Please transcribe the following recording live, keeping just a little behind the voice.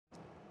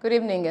Good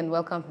evening and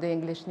welcome to the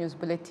English News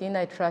Bulletin.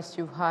 I trust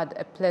you've had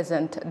a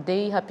pleasant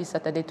day. Happy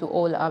Saturday to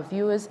all our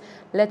viewers.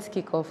 Let's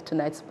kick off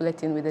tonight's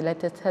bulletin with the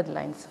latest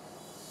headlines.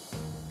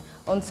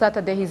 On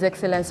Saturday, His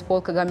Excellency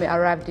Paul Kagame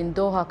arrived in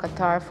Doha,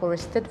 Qatar for a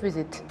state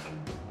visit.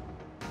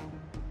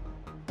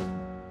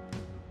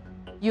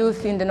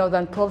 Youth in the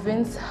northern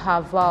province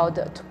have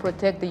vowed to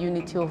protect the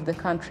unity of the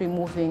country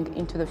moving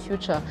into the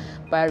future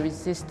by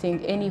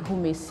resisting any who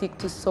may seek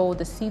to sow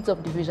the seeds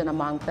of division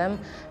among them,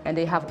 and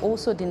they have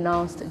also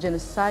denounced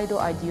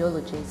genocidal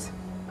ideologies.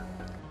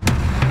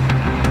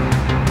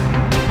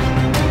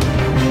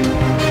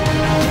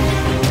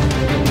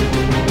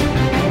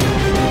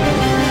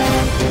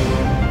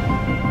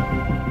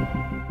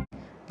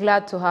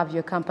 Glad to have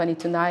your company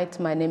tonight.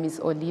 My name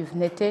is Olive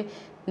Nete.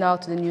 Now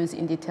to the news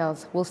in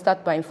details. We'll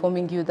start by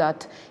informing you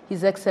that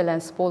His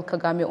Excellency Paul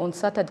Kagame on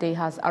Saturday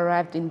has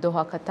arrived in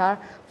Doha, Qatar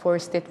for a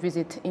state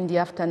visit. In the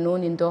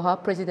afternoon in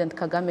Doha, President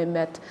Kagame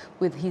met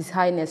with His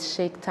Highness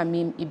Sheikh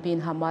Tamim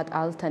ibn Hamad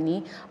Al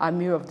Thani,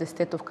 Amir of the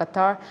State of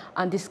Qatar,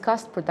 and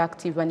discussed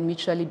productive and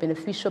mutually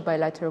beneficial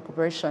bilateral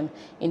cooperation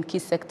in key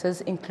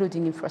sectors,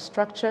 including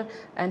infrastructure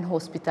and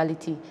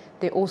hospitality.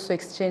 They also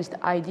exchanged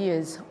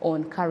ideas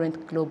on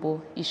current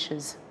global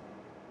issues.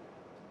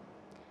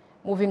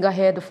 Moving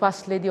ahead, the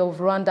First Lady of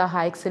Rwanda, Her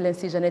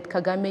Excellency Jeannette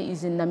Kagame,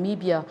 is in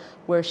Namibia,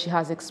 where she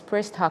has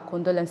expressed her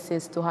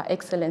condolences to Her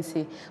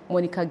Excellency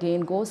Monica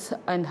Geingob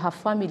and her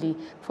family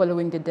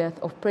following the death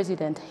of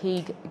President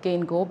Hage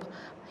Geingob.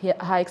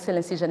 Her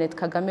Excellency Jeannette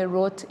Kagame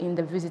wrote in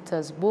the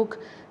visitor's book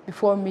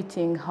before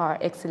meeting Her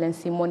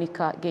Excellency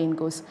Monica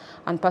Geingob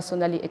and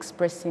personally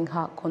expressing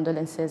her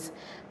condolences.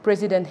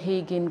 President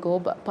Hage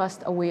Geingob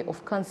passed away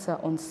of cancer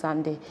on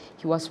Sunday.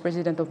 He was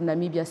president of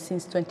Namibia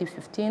since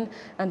 2015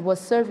 and was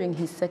serving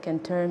his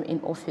second term in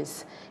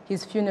office.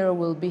 His funeral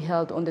will be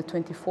held on the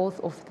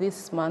 24th of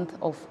this month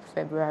of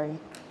February.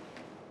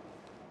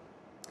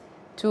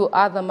 To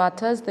other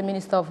matters, the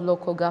Minister of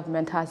Local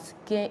Government has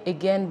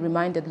again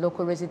reminded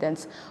local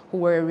residents who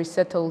were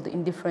resettled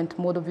in different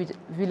model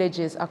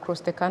villages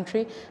across the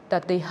country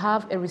that they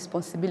have a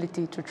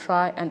responsibility to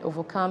try and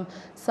overcome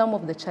some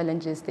of the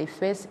challenges they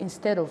face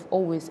instead of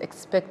always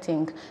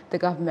expecting the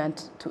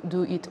government to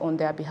do it on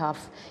their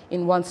behalf.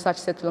 In one such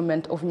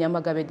settlement of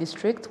Nyamagabe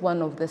district,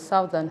 one of the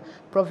southern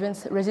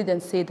province,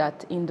 residents say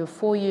that in the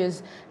 4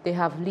 years they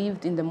have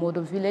lived in the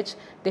model village,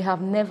 they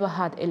have never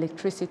had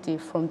electricity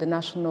from the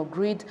national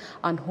grid,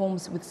 and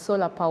homes with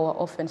solar power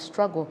often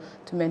struggle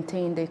to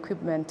maintain the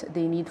equipment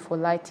they need for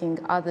lighting.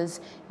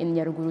 Others in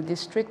Nyaruguru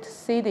district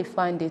say they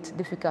find it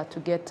difficult to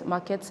get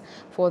markets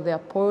for their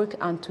pork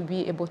and to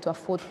be able to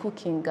afford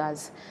cooking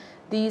gas.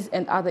 These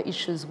and other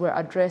issues were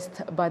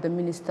addressed by the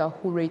minister,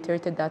 who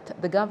reiterated that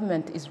the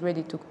government is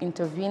ready to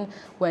intervene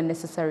when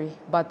necessary,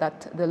 but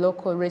that the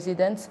local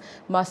residents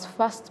must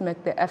first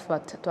make the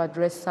effort to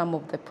address some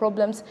of the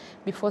problems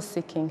before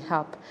seeking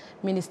help.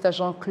 Minister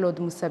Jean-Claude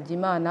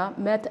Musabdimana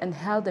met and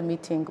held a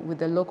meeting with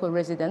the local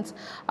residents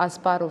as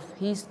part of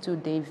his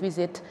two-day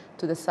visit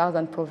to the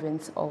southern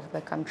province of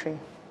the country.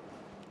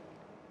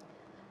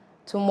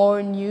 To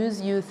more news,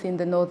 youth in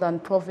the northern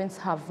province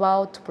have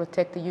vowed to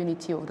protect the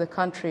unity of the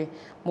country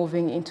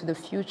moving into the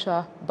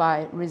future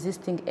by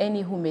resisting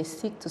any who may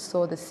seek to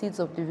sow the seeds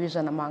of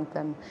division among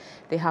them.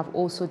 They have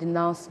also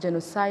denounced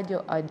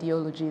genocidal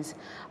ideologies.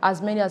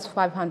 As many as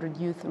 500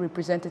 youth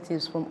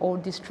representatives from all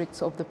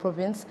districts of the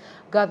province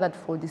gathered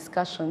for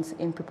discussions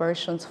in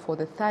preparations for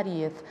the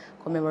 30th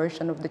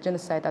commemoration of the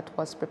genocide that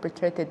was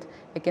perpetrated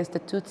against the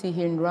Tutsi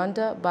here in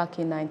Rwanda back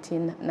in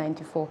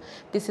 1994.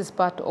 This is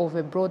part of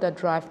a broader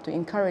drive to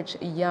encourage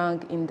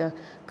young in the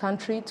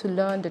country to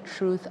learn the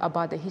truth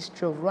about the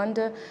history of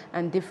Rwanda,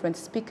 and different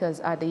speakers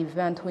at the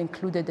event, who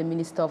included the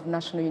Minister of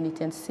National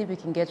Unity and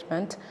Civic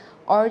Engagement,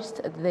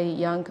 urged the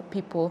young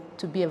people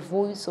to be a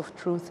voice of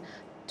truth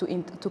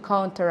to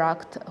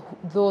counteract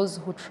those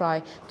who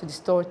try to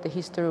distort the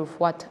history of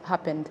what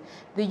happened.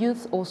 The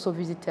youth also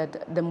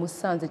visited the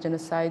Musanze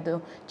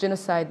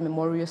genocide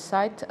memorial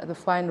site, the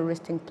final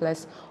resting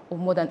place of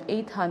more than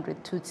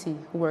 800 Tutsi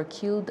who were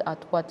killed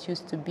at what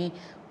used to be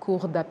Cour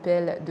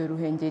d'appel de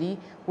Ruhengeri,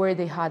 where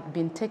they had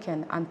been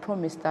taken and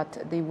promised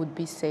that they would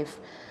be safe.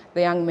 The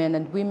young men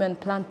and women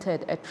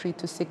planted a tree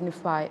to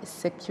signify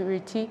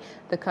security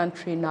the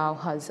country now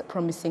has,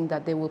 promising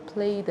that they will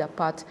play their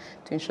part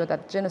to ensure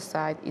that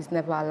genocide is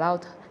never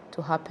allowed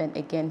to happen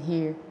again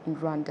here in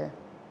Rwanda.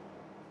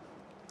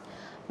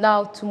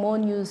 Now to more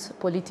news,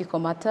 political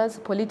matters.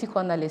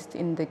 Political analysts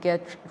in the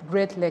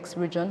Great Lakes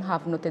region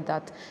have noted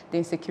that the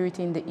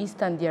insecurity in the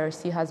eastern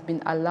DRC has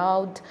been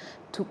allowed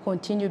to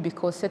continue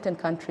because certain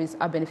countries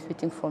are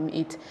benefiting from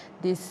it.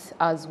 This,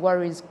 as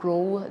worries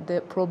grow,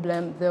 the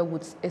problem there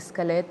would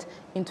escalate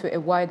into a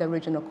wider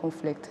regional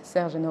conflict.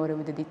 Serge Nore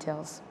with the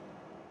details.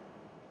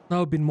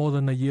 Now been more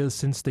than a year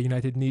since the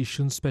United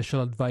Nations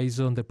Special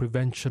Advisor on the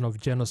Prevention of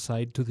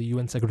Genocide to the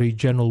UN Secretary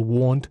General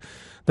warned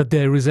that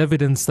there is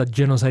evidence that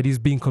genocide is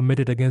being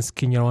committed against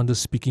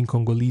Kinyarwanda-speaking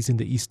Congolese in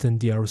the eastern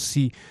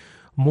DRC,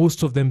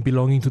 most of them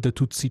belonging to the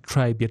Tutsi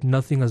tribe, yet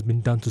nothing has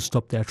been done to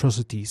stop the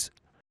atrocities.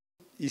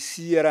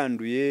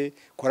 The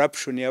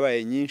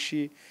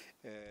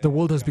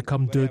world has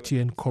become dirty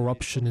and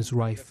corruption is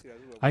rife.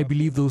 I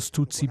believe those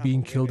Tutsi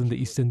being killed in the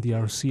eastern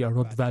DRC are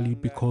not valued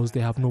because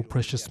they have no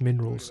precious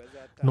minerals,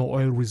 no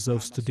oil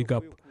reserves to dig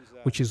up,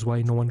 which is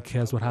why no one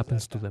cares what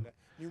happens to them.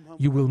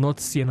 You will not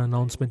see an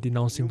announcement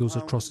denouncing those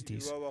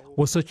atrocities.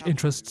 Were such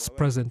interests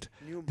present,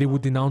 they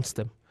would denounce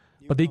them.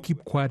 But they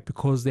keep quiet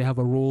because they have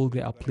a role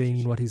they are playing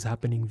in what is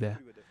happening there.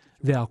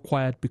 They are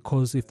quiet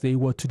because if they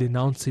were to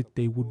denounce it,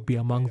 they would be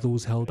among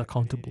those held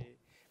accountable.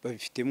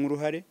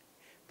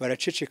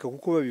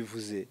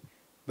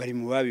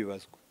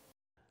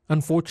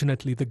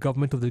 Unfortunately, the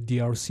government of the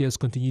DRC has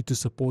continued to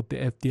support the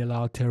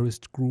FDLR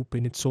terrorist group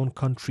in its own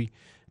country,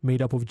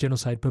 made up of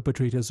genocide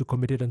perpetrators who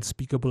committed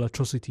unspeakable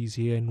atrocities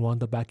here in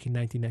Rwanda back in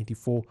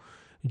 1994,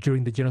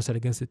 during the genocide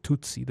against the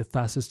Tutsi, the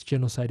fastest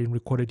genocide in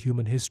recorded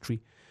human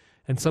history.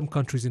 And some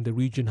countries in the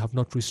region have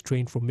not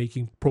restrained from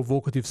making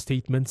provocative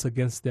statements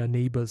against their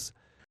neighbors.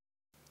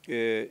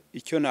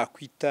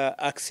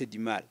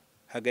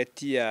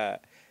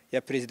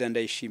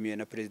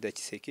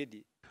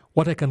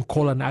 What I can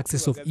call an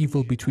axis of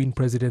evil between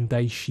President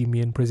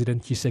Ndayishimiye and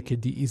President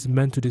Tshisekedi is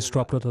meant to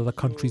disrupt what other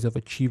countries have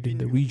achieved in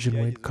the region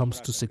when it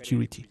comes to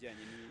security.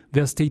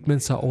 Their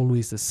statements are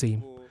always the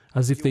same,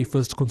 as if they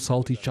first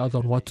consult each other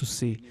on what to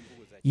say,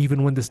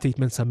 even when the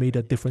statements are made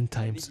at different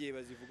times.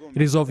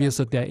 It is obvious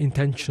that their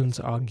intentions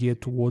are geared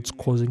towards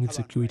causing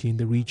insecurity in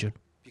the region.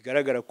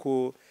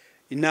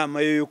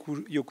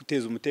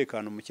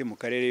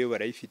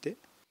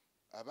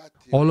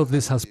 All of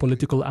this has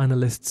political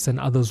analysts and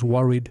others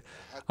worried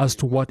as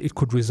to what it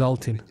could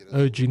result in,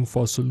 urging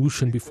for a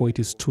solution before it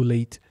is too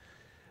late.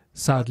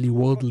 Sadly,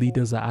 world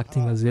leaders are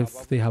acting as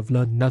if they have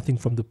learned nothing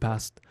from the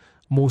past,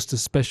 most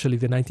especially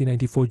the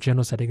 1994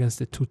 genocide against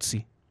the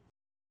Tutsi.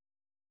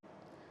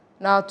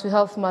 Now to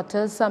health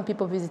matters, some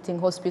people visiting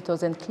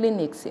hospitals and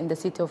clinics in the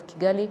city of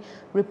Kigali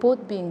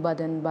report being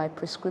burdened by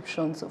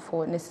prescriptions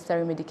for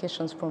necessary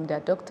medications from their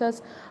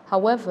doctors.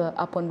 However,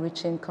 upon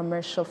reaching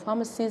commercial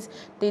pharmacies,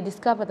 they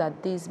discover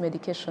that these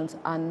medications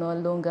are no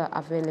longer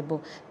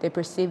available. They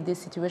perceive this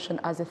situation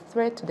as a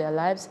threat to their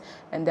lives,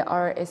 and the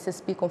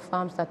RSSB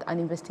confirms that an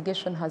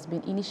investigation has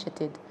been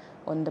initiated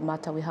on the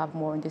matter. We have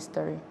more on this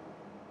story.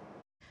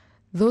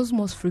 Those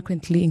most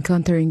frequently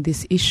encountering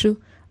this issue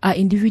are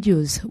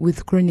individuals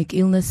with chronic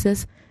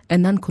illnesses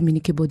and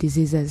non-communicable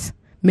diseases.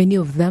 Many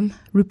of them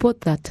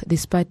report that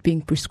despite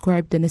being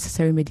prescribed the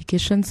necessary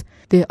medications,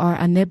 they are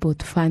unable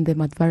to find them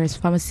at various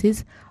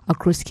pharmacies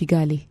across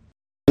Kigali.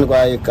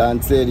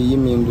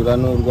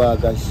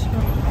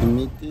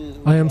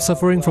 I am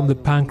suffering from the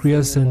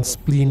pancreas and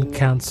spleen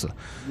cancer,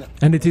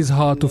 and it is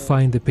hard to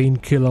find the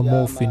painkiller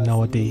morphine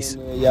nowadays.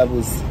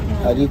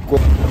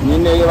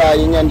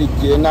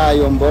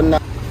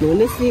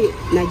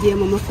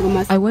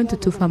 I went to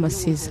 2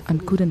 pharmacies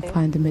and couldn't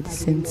find the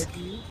medicines.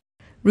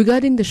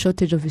 Regarding the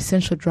shortage of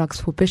essential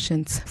drugs for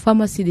patients,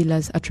 pharmacy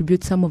dealers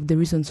attribute some of the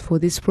reasons for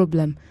this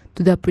problem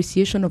to the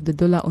appreciation of the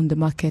dollar on the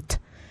market.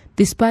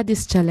 Despite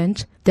this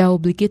challenge, they are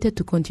obligated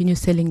to continue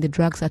selling the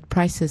drugs at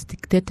prices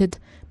dictated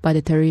by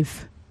the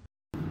tariff.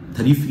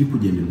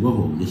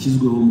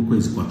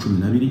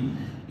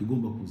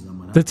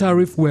 The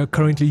tariff we are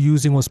currently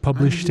using was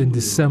published in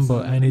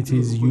December and it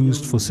is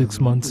used for 6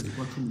 months.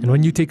 And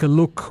when you take a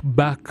look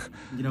back,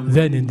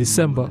 then in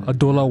December, a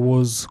dollar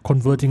was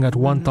converting at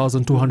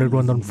 1,200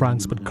 Rwandan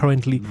francs, but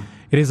currently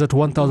it is at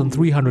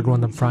 1,300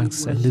 Rwandan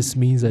francs. And this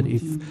means that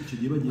if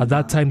at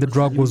that time the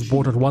drug was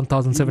bought at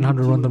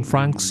 1,700 Rwandan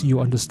francs, you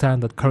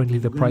understand that currently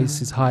the price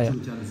is higher.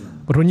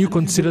 But when you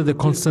consider the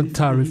constant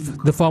tariff,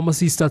 the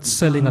pharmacy starts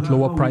selling at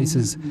lower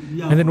prices.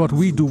 And then what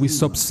we do, we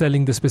stop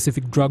selling the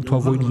specific drug to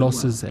avoid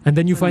losses. And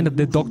then you find that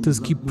the doctors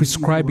keep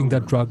prescribing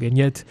that drug, and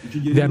yet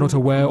they are not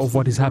aware of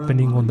what is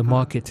happening on the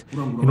market.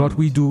 And what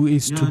we do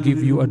is to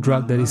give you a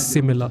drug that is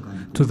similar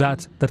to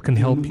that can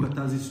help you.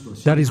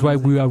 That is why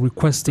we are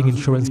requesting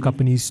insurance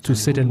companies to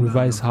sit and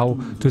revise how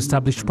to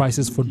establish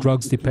prices for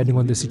drugs depending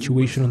on the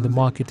situation on the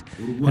market,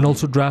 and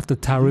also draft a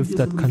tariff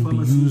that can be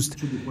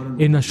used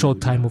in a short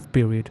time of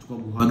period.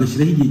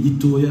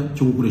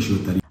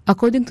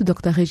 According to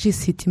Dr.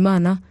 Regis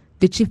Hitimana,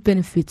 the Chief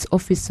Benefits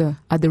Officer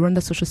at the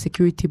Rwanda Social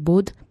Security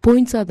Board,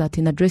 points out that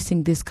in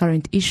addressing this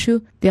current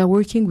issue, they are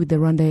working with the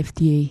Rwanda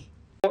FDA.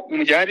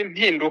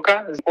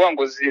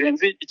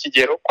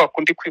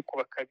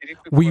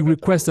 We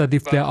request that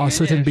if there are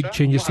certain big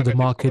changes to the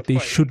market, they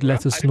should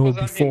let us know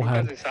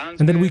beforehand,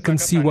 and then we can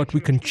see what we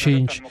can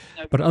change.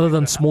 But other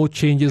than small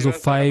changes of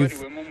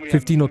 5,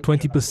 15 or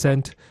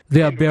 20%,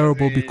 they are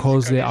bearable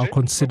because they are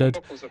considered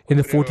in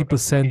the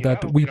 40%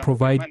 that we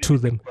provide to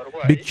them.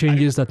 Big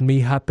changes that may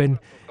happen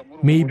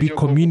may be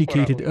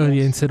communicated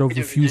earlier instead of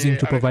refusing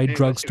to provide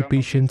drugs to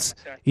patients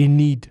in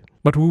need.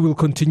 But we will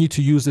continue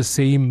to use the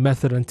same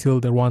method until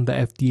the Rwanda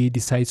FDA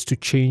decides to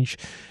change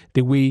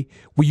the way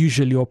we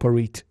usually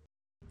operate.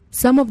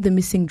 Some of the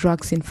missing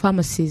drugs in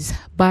pharmacies,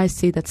 buyers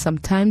say that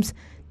sometimes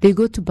they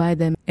go to buy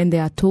them and they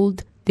are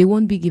told they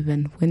won't be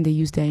given when they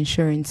use their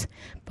insurance,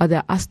 but they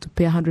are asked to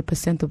pay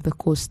 100% of the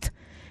cost.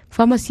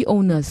 Pharmacy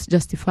owners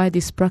justify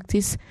this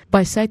practice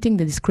by citing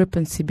the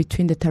discrepancy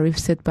between the tariff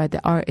set by the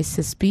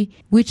RSSB,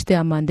 which they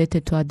are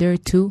mandated to adhere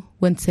to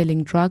when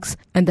selling drugs,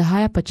 and the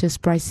higher purchase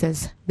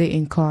prices they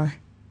incur.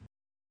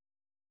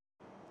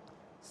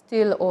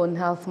 Still on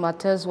health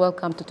matters,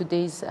 welcome to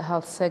today's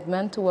health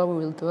segment, where we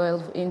will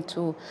delve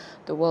into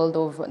the world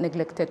of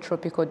neglected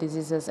tropical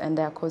diseases and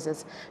their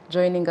causes.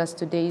 Joining us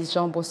today is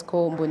Jean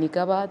Bosco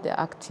Mbonigaba, the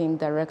Acting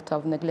Director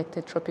of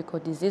Neglected Tropical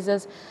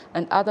Diseases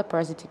and Other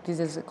Parasitic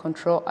Disease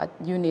Control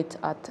Unit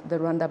at the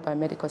Rwanda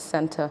Biomedical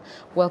Center.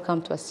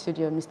 Welcome to our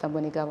studio, Mr.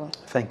 Mbonigaba.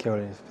 Thank you,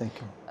 Olive. Thank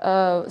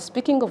you.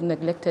 Speaking of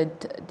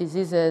neglected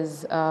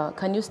diseases,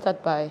 can you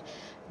start by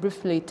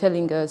briefly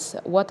telling us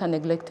what are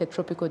neglected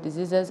tropical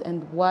diseases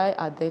and why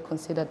are they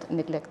considered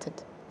neglected?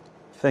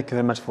 Thank you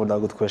very much for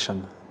that good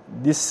question.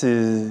 This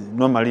is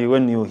normally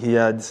when you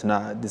hear this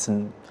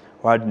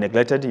word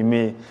neglected, you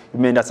may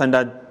understand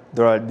that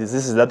there are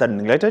diseases that are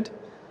neglected.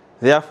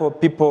 Therefore,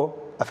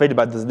 people affected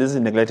by this disease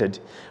neglected,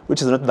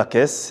 which is not the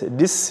case.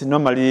 This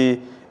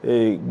normally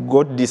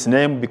got this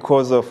name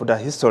because of the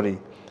history.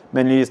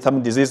 Mainly,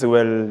 some diseases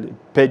were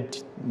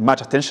paid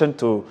much attention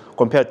to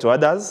compared to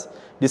others.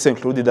 This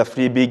included the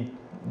three big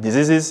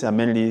diseases,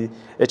 mainly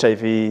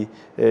HIV,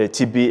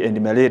 TB,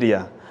 and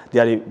malaria. They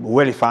are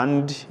well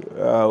funded,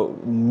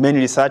 many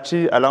research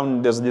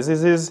around those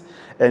diseases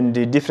and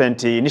the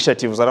different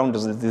initiatives around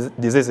those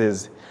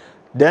diseases.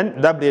 Then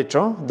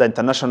WHO, the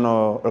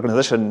international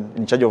organization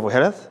in charge of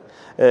health,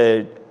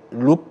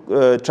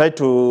 tried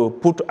to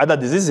put other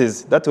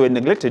diseases that were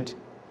neglected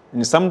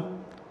in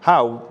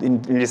somehow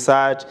in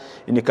research,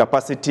 in the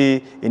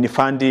capacity, in the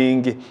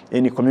funding,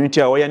 in the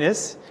community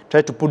awareness,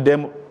 try to put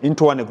them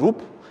into one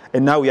group,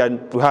 and now we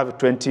have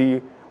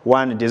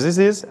 21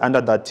 diseases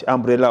under that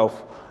umbrella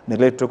of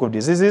neglected tropical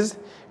diseases,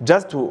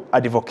 just to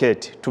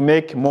advocate, to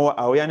make more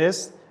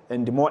awareness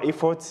and more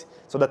efforts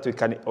so that we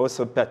can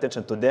also pay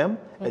attention to them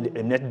and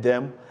eliminate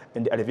them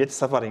and alleviate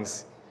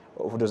sufferings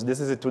of those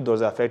diseases to those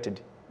affected.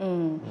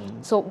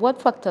 So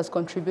what factors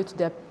contribute to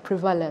their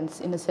prevalence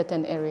in a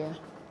certain area?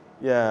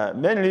 Yeah,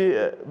 mainly,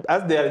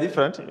 as they are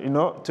different,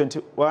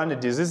 21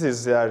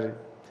 diseases are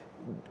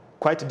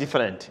quite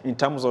different in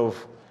terms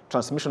of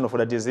transmission of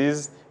the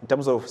disease, in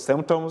terms of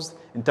symptoms,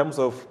 in terms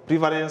of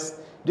prevalence.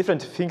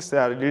 Different things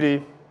are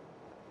really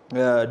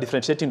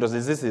differentiating those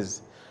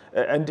diseases.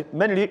 And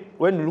mainly,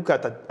 when you look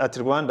at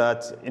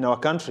Rwanda, in our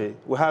country,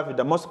 we have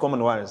the most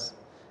common ones.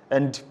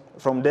 And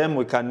from them,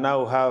 we can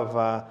now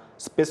have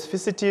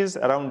specificities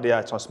around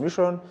their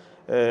transmission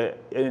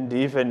and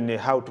even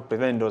how to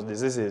prevent those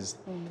diseases.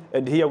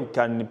 And here we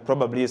can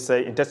probably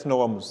say intestinal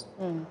worms.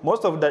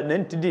 Most of the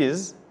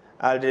NTDs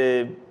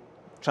are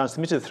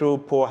transmitted through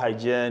poor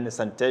hygiene,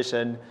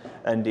 sanitation,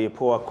 and the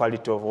poor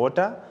quality of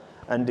water.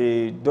 And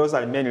those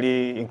are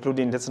mainly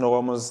including intestinal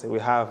worms. We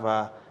have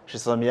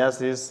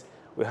schistosomiasis,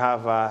 we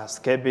have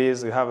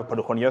scabies, we have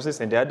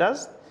pseudoconiosis, and the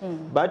others.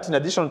 But in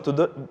addition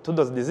to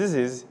those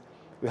diseases,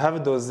 we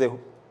have those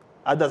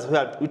others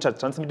which are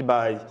transmitted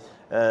by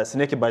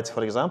snake bites,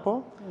 for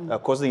example,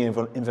 causing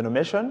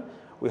envenomation.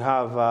 We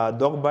have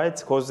dog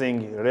bites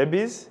causing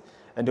rabies,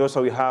 and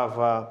also we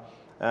have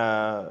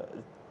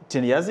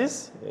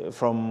teniasis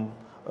from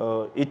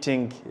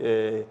eating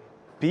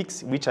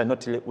pigs which are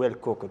not well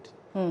cooked.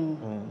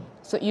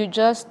 So you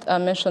just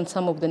mentioned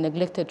some of the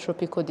neglected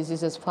tropical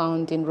diseases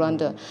found in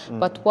Rwanda,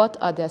 but what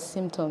are their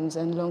symptoms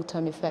and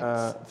long-term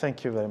effects?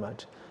 Thank you very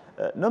much.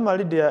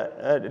 Normally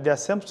their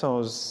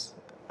symptoms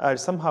are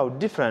somehow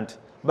different,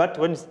 but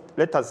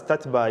let us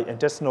start by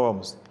intestinal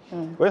worms.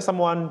 When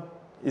someone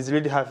is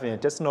really having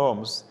intestinal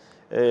worms,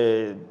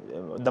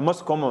 the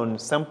most common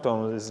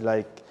symptoms is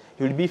like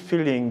he will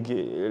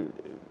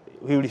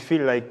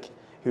feel like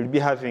he will be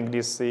having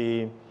this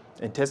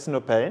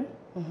intestinal pain.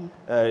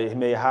 He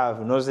may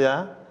have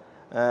nausea.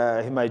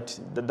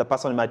 The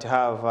person might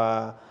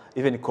have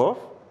even cough,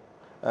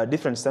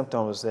 different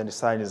symptoms and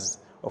signs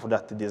of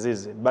that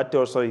disease. But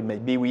also he may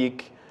be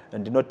weak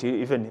and not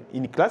even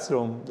in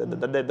classroom.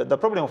 The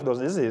problem of those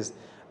diseases,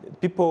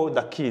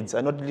 the kids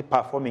are not really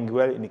performing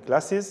well in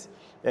classes,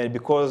 and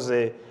because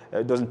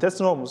those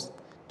intestinal worms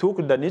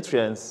took the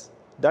nutrients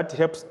that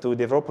helps to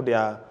develop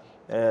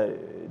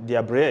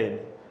their brain.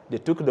 They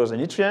took those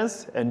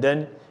nutrients, and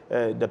then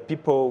the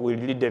people will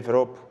really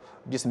develop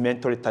this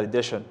mental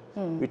retardation,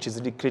 which is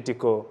really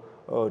critical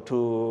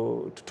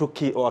to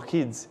our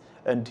kids.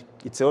 And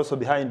it's also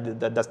behind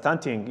the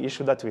stunting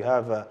issue that we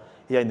have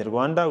here in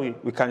Rwanda.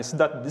 We can see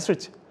that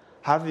district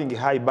having a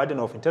high burden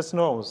of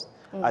intestinal worms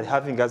and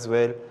having as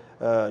well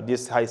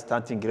this high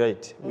stunting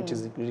rate, which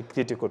is really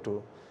critical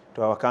to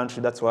our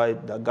country. That's why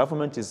the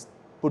government is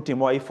putting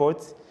more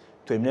efforts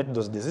to eliminate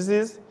those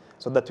diseases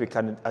so that we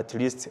can at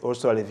least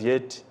also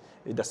alleviate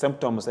the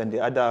symptoms and the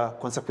other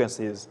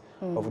consequences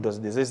of those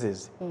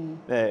diseases.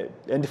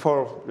 And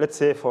let's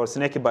say for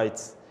snake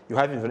bites, you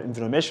have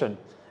inflammation,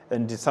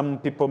 and some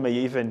people may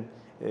even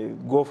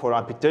go for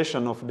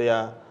amputation of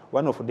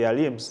one of their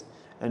limbs.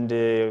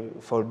 And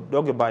for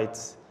dog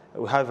bites,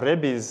 we have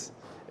rabies,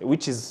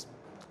 which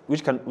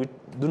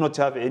do not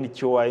have any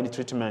cure, any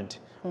treatment.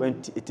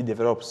 when it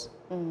develops.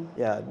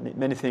 Yeah,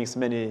 many things,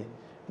 many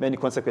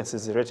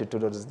consequences related to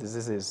those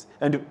diseases.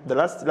 And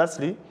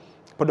lastly,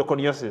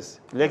 podoconiosis,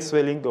 leg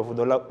swelling of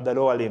the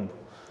lower limb.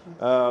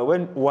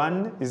 When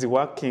one is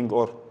working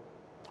or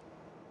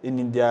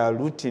in their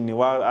routine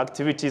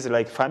activities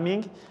like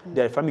farming,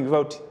 they are farming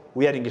without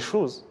wearing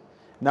shoes.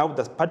 Now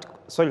the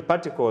soil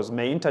particles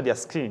may enter their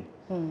skin,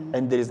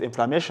 and there is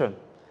inflammation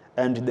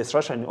and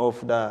destruction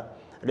of the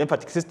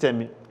lymphatic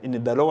system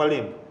in the lower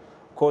limb,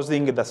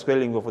 causing the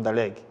swelling of the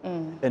leg.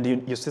 And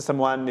you see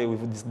someone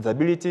with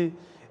disability,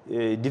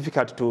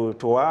 difficult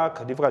to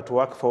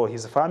work for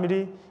his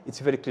family. It's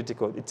very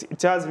critical.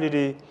 It has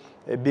really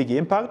a big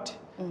impact.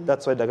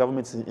 That's why the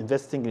government is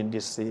investing in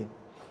this,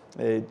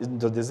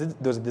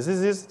 those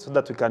diseases, so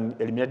that we can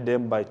eliminate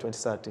them by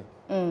 2030.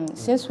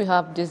 Since we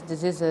have these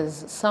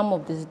diseases, some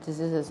of these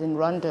diseases in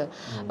Rwanda,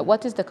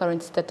 what is the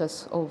current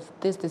status of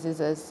these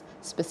diseases,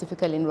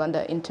 specifically in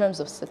Rwanda, in terms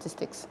of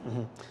statistics?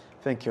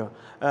 Thank you.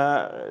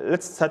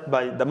 Let's start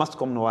by the most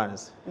common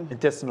ones,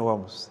 intestinal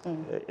worms.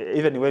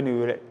 Even when we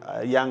were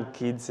young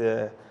kids,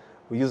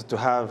 we used to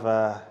have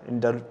in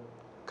the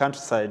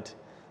countryside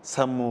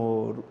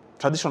some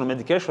traditional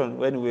medication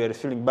when we were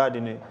feeling bad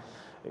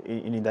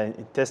in the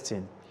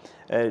intestine.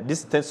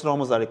 These intestinal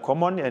worms are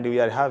common, and we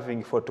are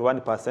having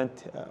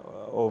 41%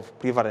 of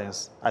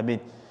prevalence. I mean,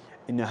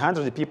 in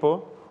 100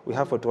 people, we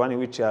have 41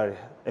 which are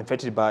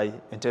infected by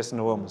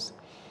intestinal worms.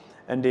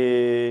 And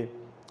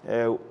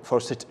for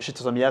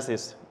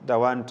schistosomiasis, the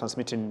one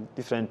transmitting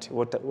different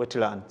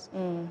wetlands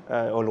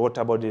or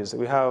water bodies,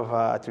 we have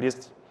at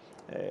least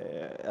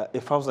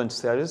 1,000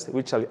 cells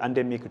which are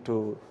endemic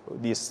to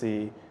this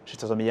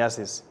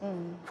schistosomiasis.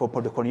 For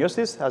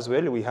podoconiosis as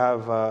well, we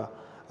have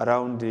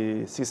around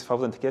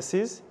 6,000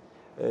 cases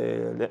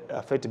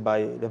affected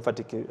by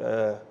lymphatic,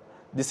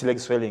 this leg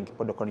swelling,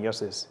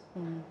 podoconiosis.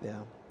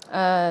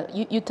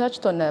 You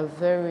touched on a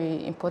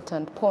very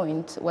important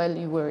point while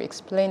you were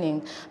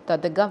explaining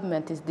that the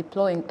government is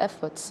deploying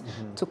efforts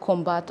to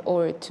combat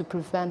or to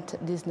prevent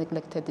these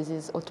neglected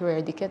diseases or to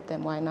eradicate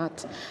them. Why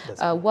not?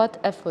 What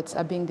efforts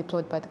are being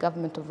deployed by the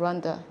government of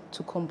Rwanda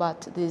to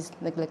combat these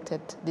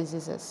neglected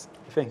diseases?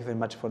 Thank you very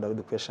much for the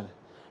question.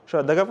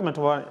 Sure, the government,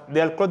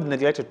 they are called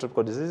neglected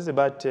tropical diseases,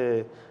 but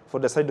for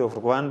the side of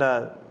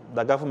Rwanda,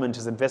 the government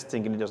is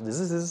investing in those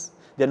diseases.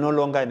 They are no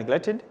longer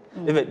neglected.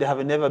 They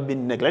have never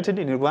been neglected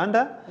in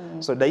Rwanda,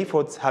 so the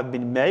efforts have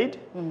been made.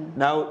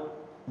 Now,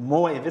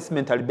 more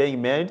investment are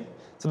being made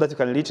so that you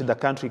can reach the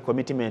country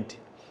commitment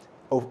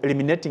of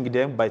eliminating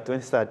them by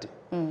 2030,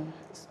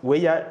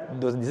 where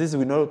those diseases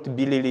will not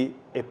be really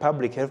a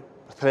public health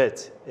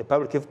threat, a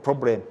public health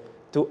problem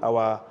to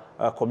our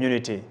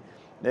community.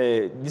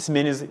 This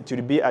means it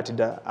will be at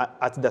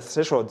the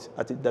threshold,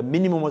 at the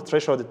minimum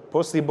threshold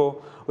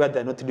possible, where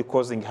they're not really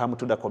causing harm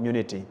to the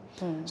community.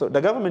 So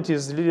the government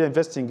is really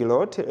investing a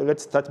lot.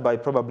 Let's start by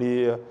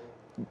probably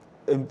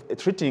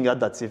treating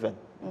adults even,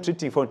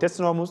 treating for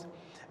intestinal worms.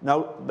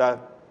 Now the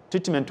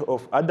treatment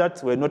of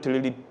adults were not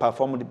really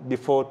performed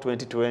before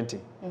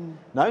 2020.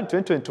 Now in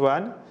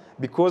 2021,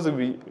 because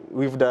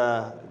with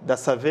the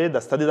survey, the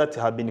study that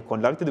have been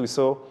conducted, we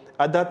saw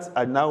adults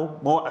are now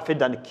more affected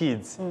than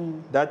kids.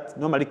 That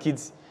normally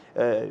kids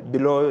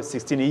below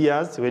 16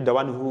 years were the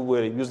ones who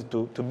were used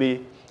to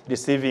be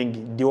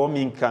receiving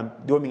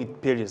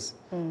deworming periods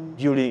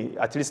during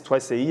at least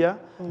twice a year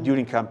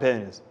during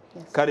campaigns.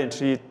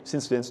 Currently,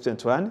 since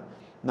 2021,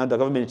 now the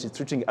government is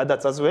treating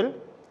adults as well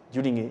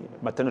during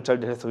maternal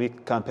child health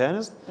week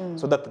campaigns,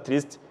 so that at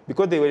least,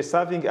 because they were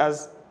serving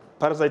as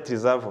parasite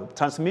reservoir,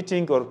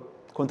 transmitting or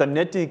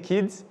contaminating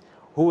kids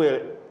who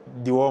were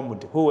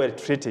dewormed, who were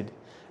treated.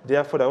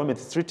 Therefore, the government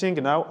is treating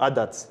now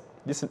adults.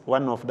 This is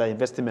one of the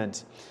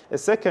investments.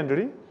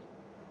 Secondly,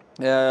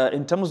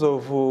 in terms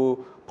of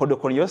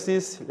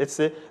podoconiosis, let's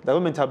say, the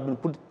government have been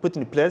put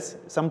in place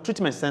some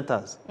treatment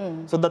centers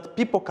so that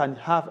people can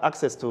have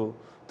access to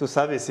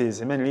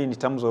services, mainly in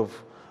terms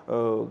of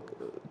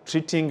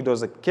treating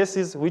those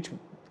cases which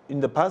in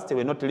the past they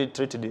were not really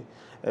treated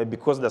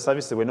because the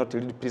services were not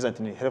really present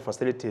in health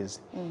facilities.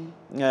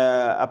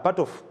 A part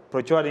of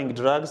procuring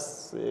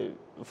drugs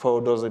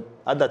for those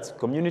adult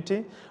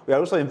community, we are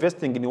also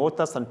investing in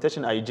water,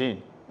 sanitation,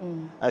 hygiene.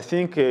 I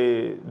think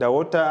the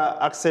water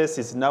access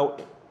is now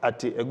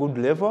at a good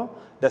level.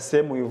 The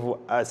same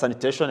with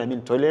sanitation, I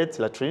mean toilets,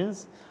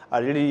 latrines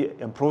are really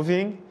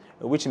improving,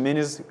 which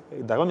means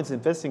the government is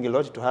investing a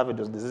lot to have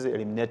those diseases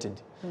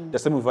eliminated. The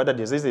same with other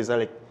diseases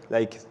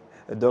like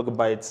dog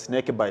bites,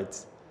 snake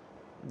bites.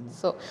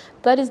 So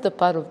that is the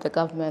part of the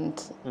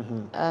government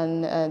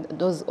and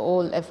those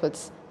all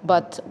efforts.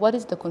 But what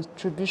is the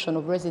contribution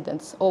of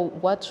residents, or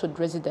what should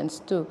residents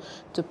do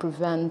to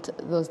prevent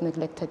those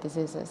neglected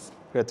diseases?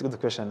 That's a good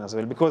question as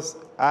well, because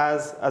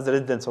as the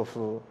residents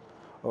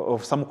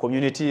of some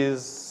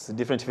communities,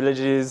 different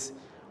villages,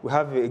 we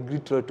have a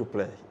great role to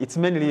play. It's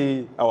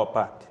mainly our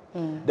part.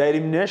 The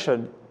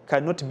elimination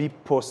cannot be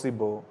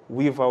possible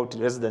without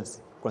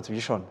residents'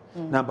 contribution.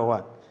 Number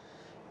one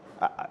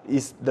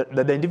is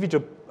the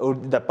individual or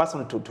the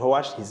person to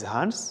wash his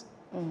hands,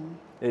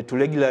 to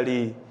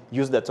regularly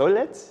use the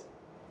toilets,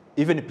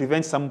 even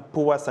prevent some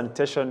poor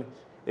sanitation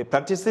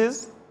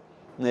practices,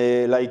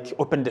 like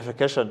open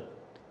defecation.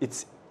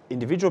 It's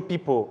individual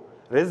people,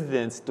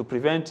 residents, to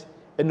prevent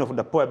any of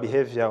the poor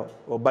behavior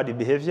or bad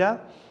behavior,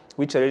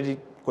 which are already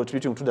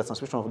contributing to the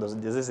transmission of those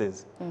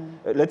diseases.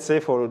 Let's say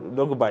for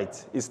dog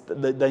bites, it's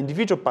the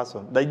individual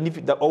person,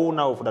 the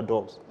owner of the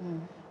dogs,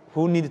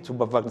 who need to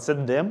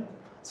vaccinate them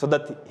so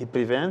that he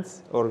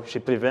prevents or she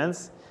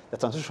prevents the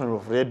transmission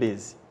of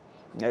rabies.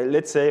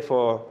 Let's say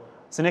for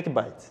snake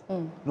bites,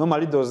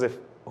 normally those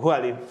who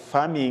are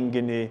farming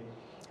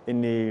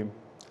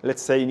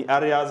let's say in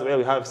areas where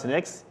we have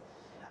snakes,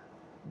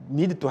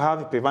 need to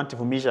have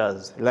preventive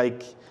measures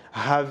like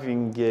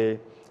having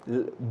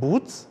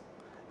boots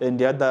and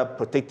the other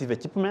protective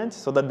equipment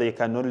so that they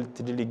cannot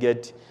really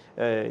get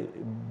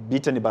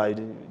bitten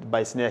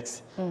by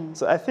snakes.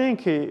 So I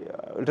think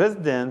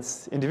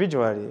residents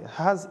individually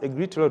has a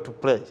great role to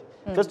play.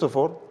 First of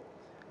all,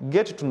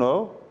 get to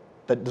know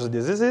that those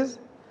diseases,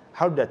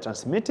 how they are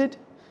transmitted,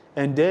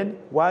 and then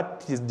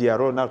what is their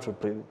role now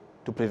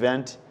to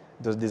prevent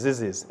those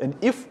diseases. And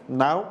if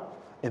now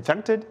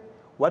infected,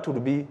 what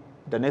would be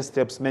the next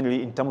steps,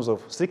 mainly in terms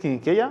of seeking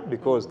care,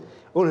 because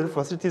all health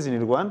facilities in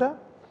Rwanda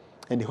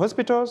and the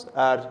hospitals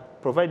are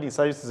providing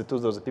services to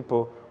those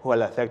people who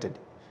are affected.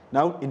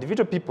 Now,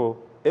 individual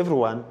people,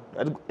 everyone,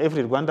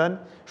 every Rwandan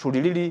should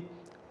really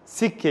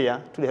seek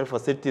care to the health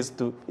facilities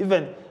to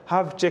even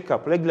have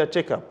checkup, regular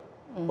checkup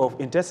of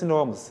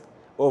intestinal worms,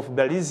 of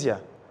Bilharzia,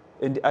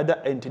 and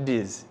other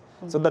entities,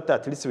 so that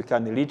at least we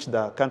can reach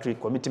the country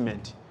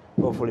commitment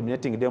of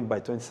eliminating them by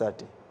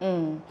 2030.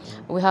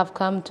 We have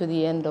come to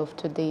the end of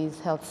today's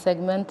health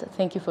segment.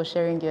 Thank you for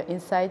sharing your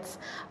insights,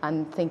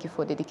 and thank you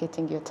for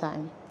dedicating your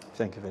time.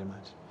 Thank you very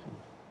much.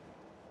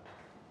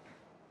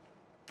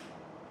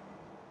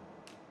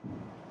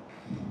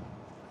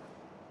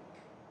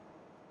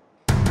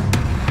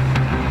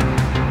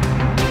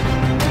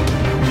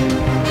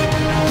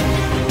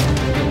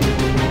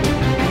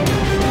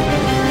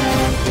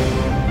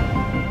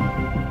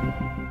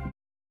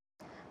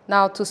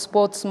 Now to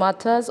sports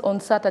matters. On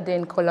Saturday,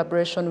 in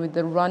collaboration with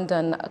the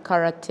Rwandan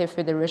Karate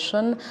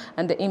Federation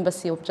and the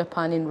Embassy of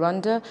Japan in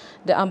Rwanda,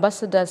 the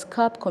Ambassadors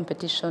Cup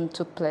competition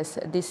took place.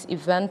 This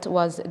event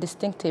was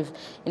distinctive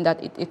in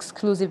that it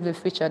exclusively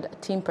featured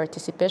team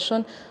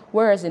participation,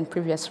 whereas in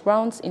previous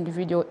rounds,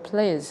 individual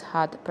players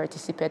had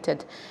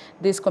participated.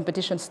 This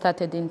competition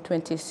started in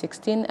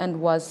 2016 and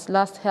was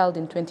last held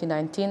in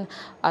 2019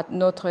 at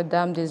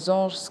Notre-Dame des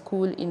Anges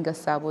School in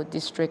Gasabo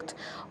district.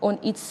 On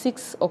its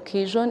sixth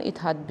occasion, it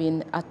had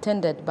been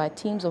attended by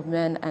teams of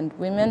men and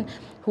women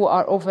who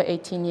are over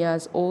 18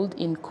 years old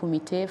in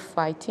kumite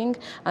fighting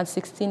and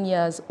 16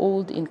 years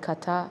old in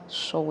kata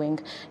showing.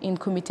 In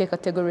kumite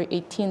category,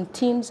 18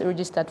 teams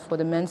registered for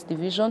the men's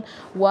division,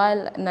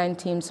 while 9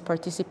 teams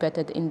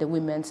participated in the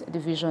women's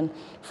division.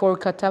 For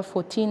kata,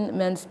 14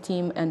 men's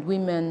team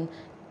and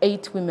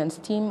 8 women's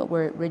team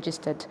were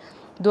registered.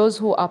 Those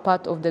who are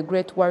part of the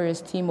Great Warriors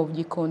team of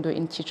Gikondo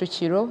in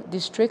Chichuchiro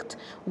district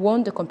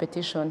won the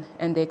competition,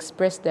 and they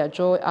expressed their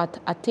joy at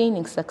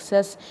attaining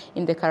success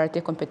in the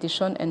karate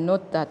competition and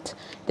note that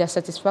their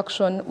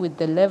satisfaction with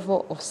the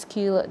level of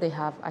skill they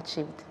have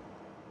achieved.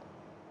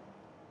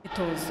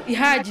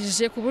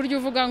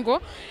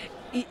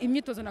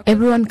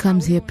 Everyone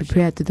comes here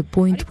prepared to the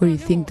point where you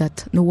think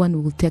that no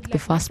one will take the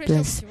first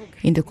place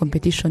in the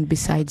competition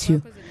besides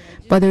you.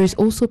 But there is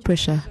also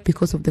pressure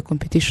because of the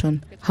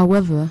competition.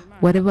 However,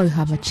 whatever we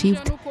have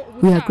achieved,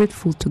 we are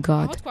grateful to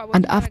God.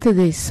 And after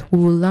this, we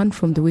will learn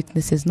from the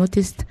weaknesses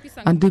noticed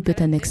and do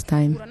better next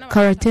time.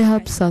 Karate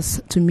helps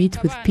us to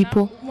meet with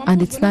people,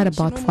 and it's not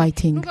about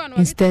fighting.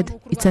 Instead,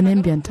 it's an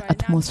ambient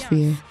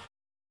atmosphere.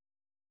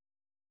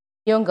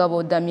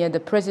 Yongabo Damien, the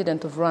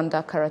president of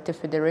Rwanda Karate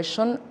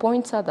Federation,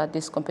 points out that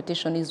this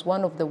competition is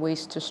one of the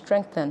ways to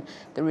strengthen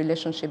the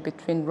relationship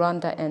between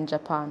Rwanda and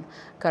Japan.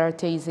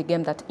 Karate is a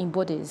game that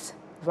embodies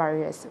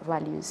various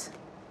values.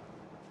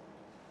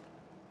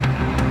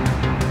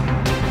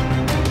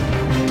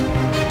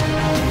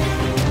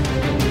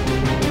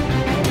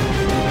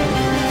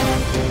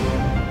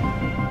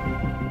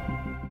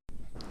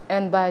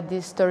 And by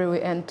this story,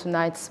 we end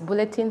tonight's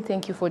bulletin.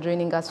 Thank you for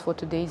joining us for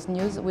today's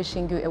news.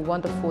 Wishing you a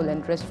wonderful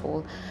and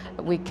restful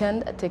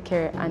weekend. Take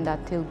care, and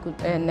until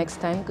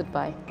next time,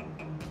 goodbye.